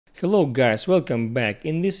Hello guys, welcome back.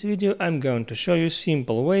 In this video I'm going to show you a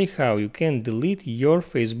simple way how you can delete your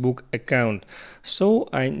Facebook account. So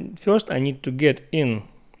first I need to get in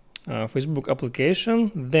Facebook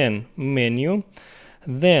application, then menu,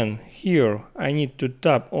 then here I need to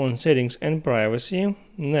tap on settings and privacy.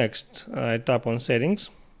 Next I tap on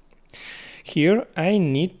settings. Here I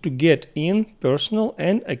need to get in personal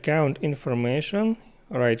and account information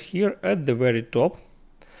right here at the very top.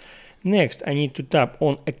 Next, I need to tap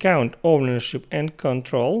on account ownership and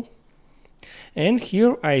control. And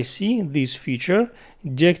here I see this feature,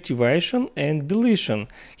 deactivation and deletion.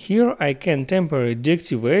 Here I can temporarily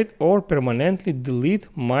deactivate or permanently delete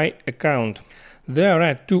my account. There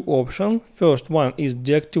are two options. First one is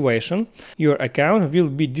deactivation. Your account will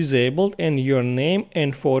be disabled and your name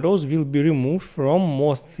and photos will be removed from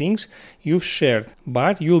most things you've shared,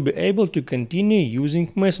 but you'll be able to continue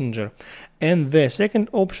using Messenger. And the second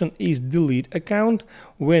option is delete account.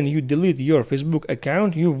 When you delete your Facebook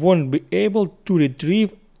account, you won't be able to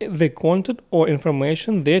retrieve the content or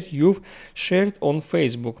information that you've shared on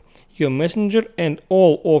Facebook. Your Messenger and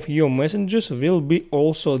all of your messages will be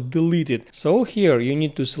also deleted. So here you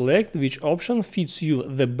need to select which option fits you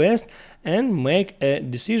the best and make a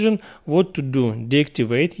decision what to do: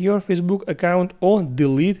 deactivate your Facebook account or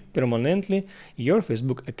delete permanently your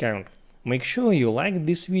Facebook account. Make sure you like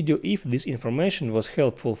this video if this information was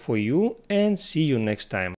helpful for you, and see you next time.